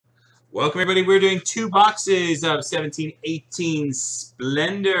Welcome everybody, we're doing 2 boxes of 17-18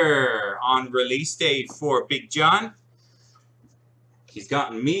 Splendor on release date for Big John. He's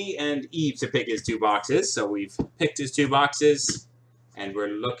gotten me and Eve to pick his 2 boxes, so we've picked his 2 boxes and we're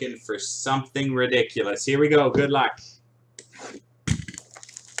looking for something ridiculous. Here we go, good luck.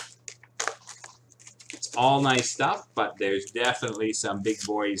 It's all nice stuff, but there's definitely some big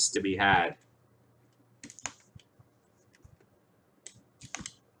boys to be had.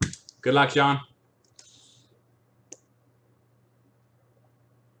 Good luck, John.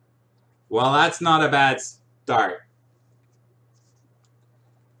 Well, that's not a bad start.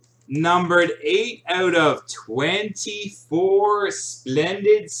 Numbered 8 out of 24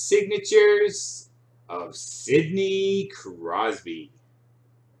 splendid signatures of Sidney Crosby.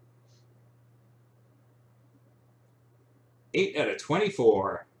 8 out of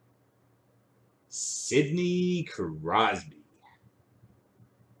 24. Sidney Crosby.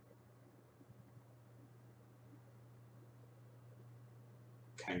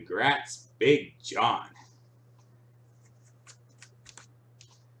 Congrats, Big John.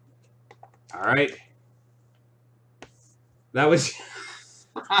 All right. That was...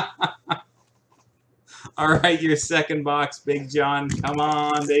 All right, your second box, Big John. Come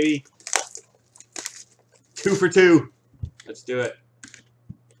on, baby. 2 for 2. Let's do it.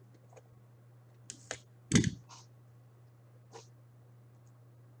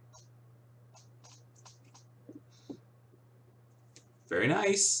 Very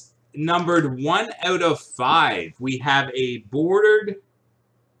nice. Numbered 1 out of 5. We have a bordered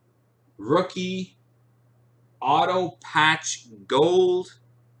rookie auto patch gold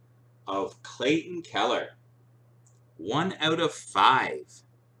of Clayton Keller. 1 out of 5.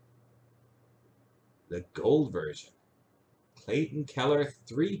 The gold version. Clayton Keller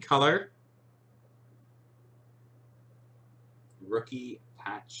 3-color rookie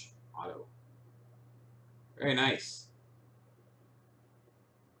patch auto. Very nice.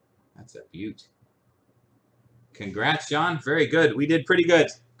 That's a beaut. Congrats, John. Very good. We did pretty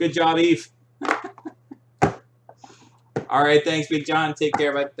good. Good job, Eve. All right. Thanks, Big John. Take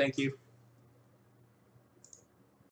care, bud. Thank you.